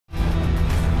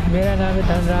मेरा नाम है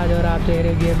धनराज और आप देख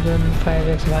रहे गेम जोन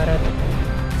 5x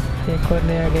भारत। एक और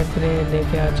नया गेम प्ले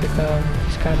लेके आ चुका हूँ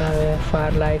जिसका नाम है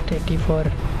फारलाइट 84।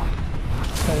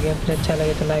 और गेम प्ले अच्छा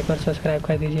लगे तो लाइक और सब्सक्राइब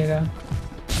कर दीजिएगा।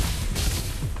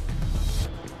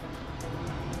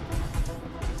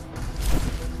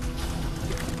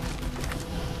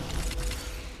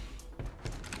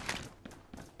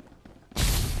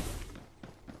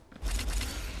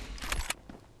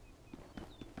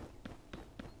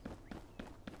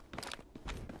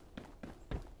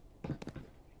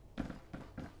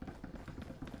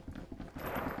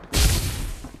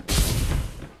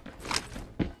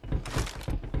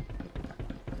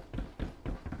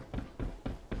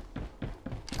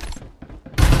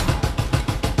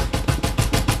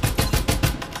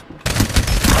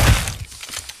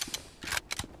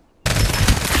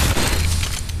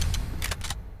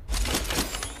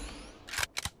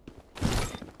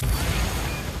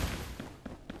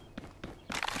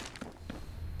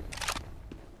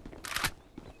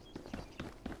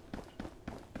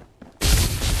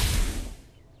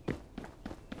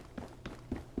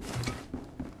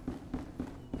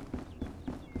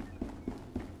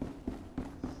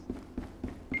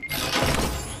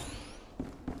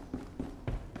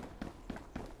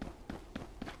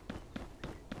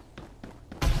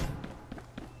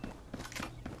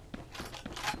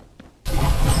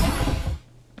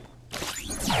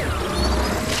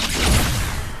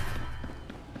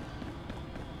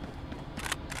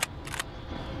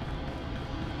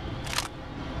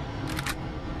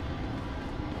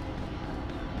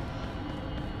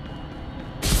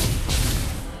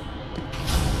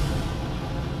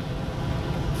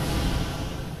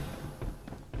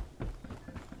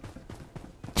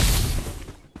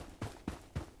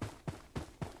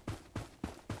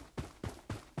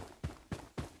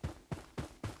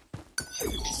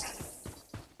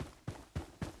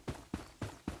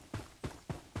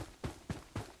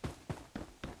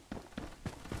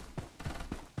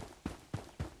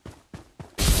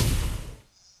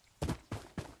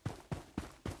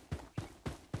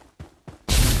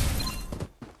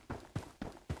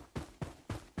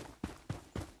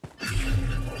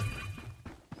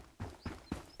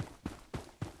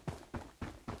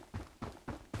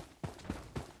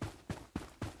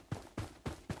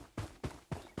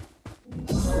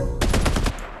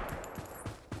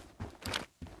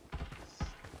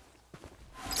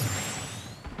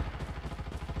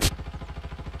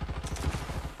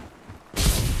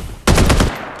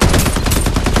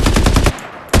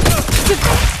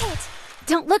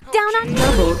 Don't look down on me!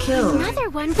 Double kill. Another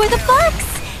one for the books!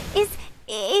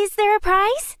 Is there a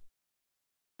prize?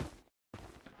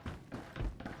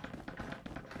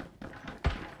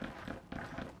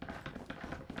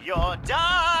 Your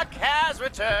duck has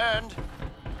returned.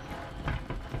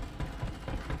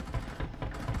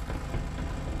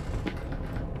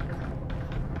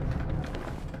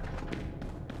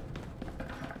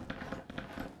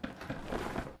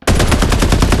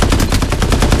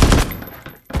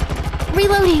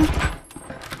 Reloading.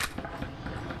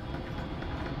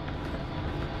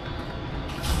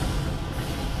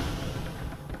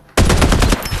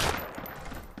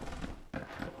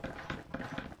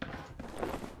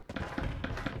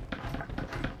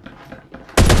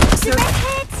 Direct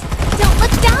hit! Don't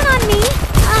look down on me!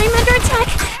 I'm under attack!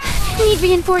 Need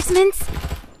reinforcements.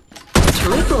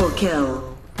 Triple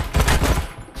kill.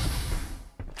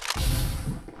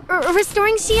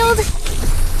 Restoring shield.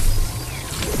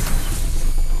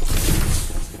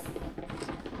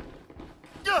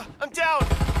 I'm down!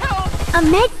 Help! A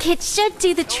med kit should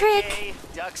do the trick. Okay,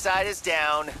 duck side is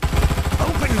down.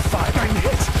 Open fire and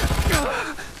hit!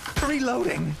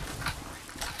 Reloading.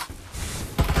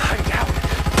 I'm down.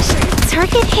 Save.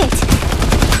 Target hit.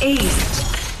 Ace.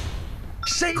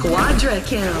 Save. Quadra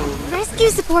kill. Rescue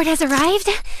support has arrived.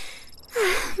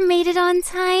 Made it on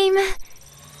time.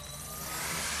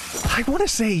 I want to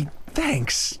say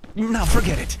thanks. Now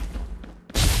forget it.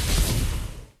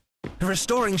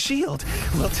 Restoring shield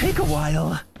will take a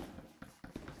while.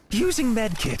 Using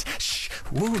medkit. Shh,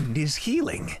 wound is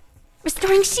healing.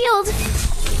 Restoring shield.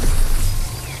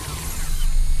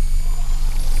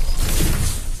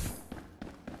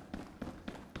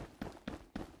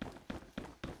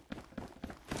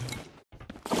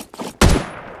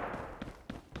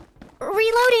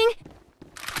 Reloading.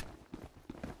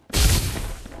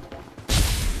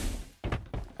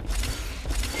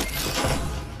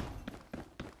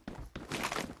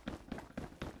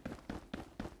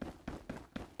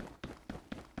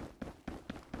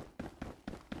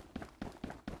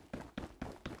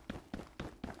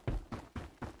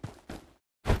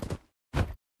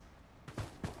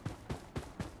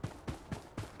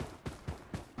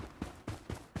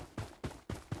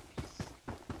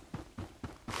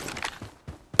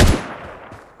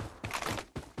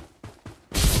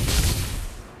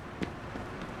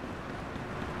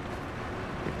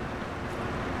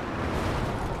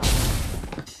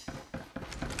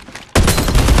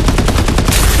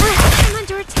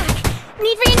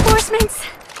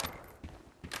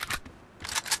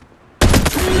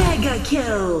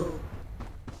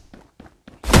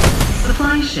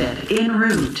 ship en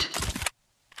route.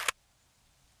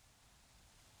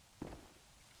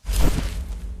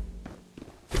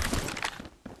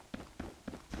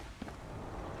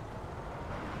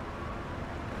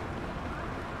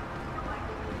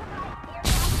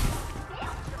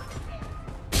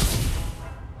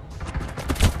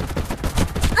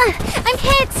 I'm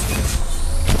hit!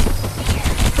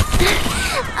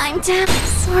 I'm damn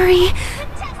sorry.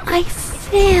 I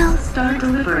failed. Start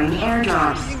delivering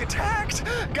airdrops. Being attacked!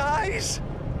 Guys!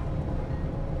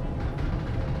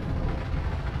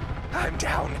 I'm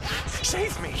down.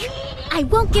 Save me! I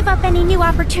won't give up any new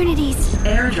opportunities.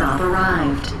 Airdrop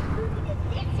arrived.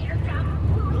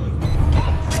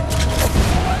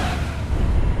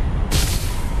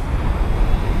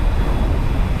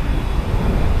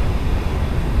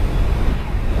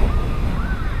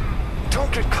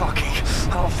 Don't get cocky.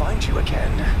 I'll find you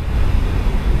again.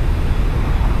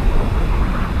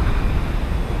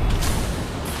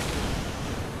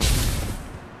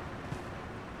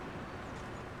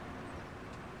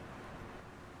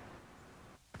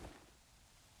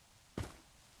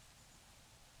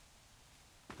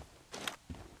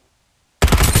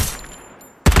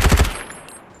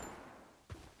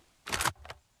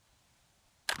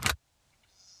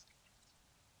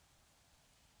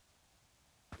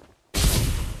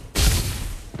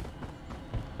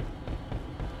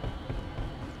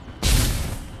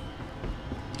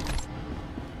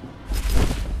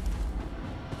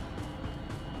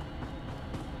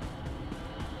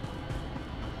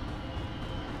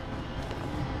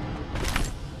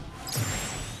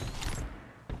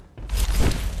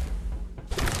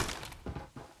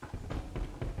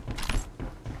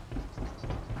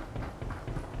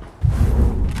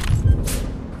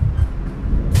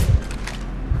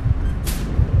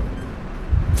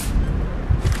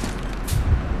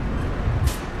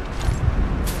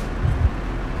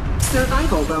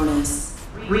 Survival bonus.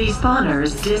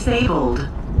 Respawners disabled.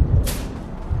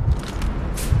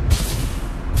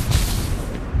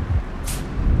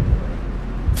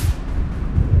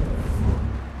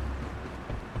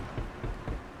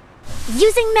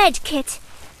 Using medkit.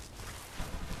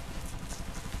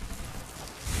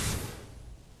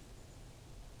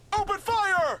 Open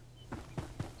fire!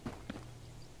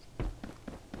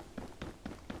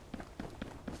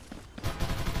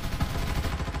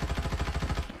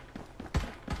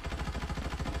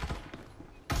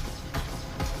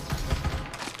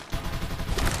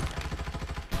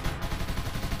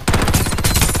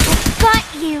 Got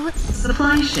you.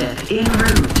 Supply ship en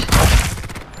route.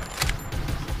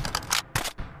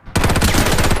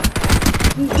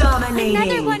 Dominating.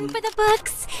 Another one for the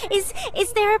books.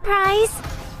 Is there a prize?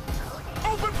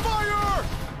 Open fire!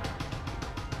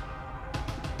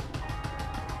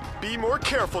 Be more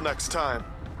careful next time.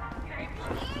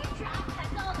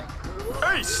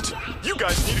 Aced! You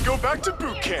guys need to go back to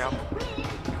boot camp.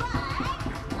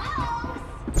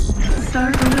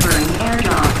 Start delivering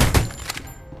airdrop.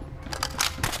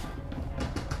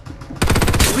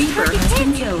 Reaper has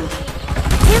been killed.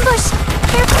 Ambush!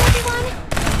 Careful, everyone!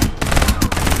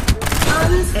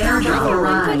 Airdrop For the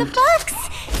arrived. books.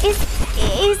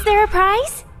 Is there a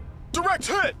prize? Direct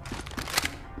hit!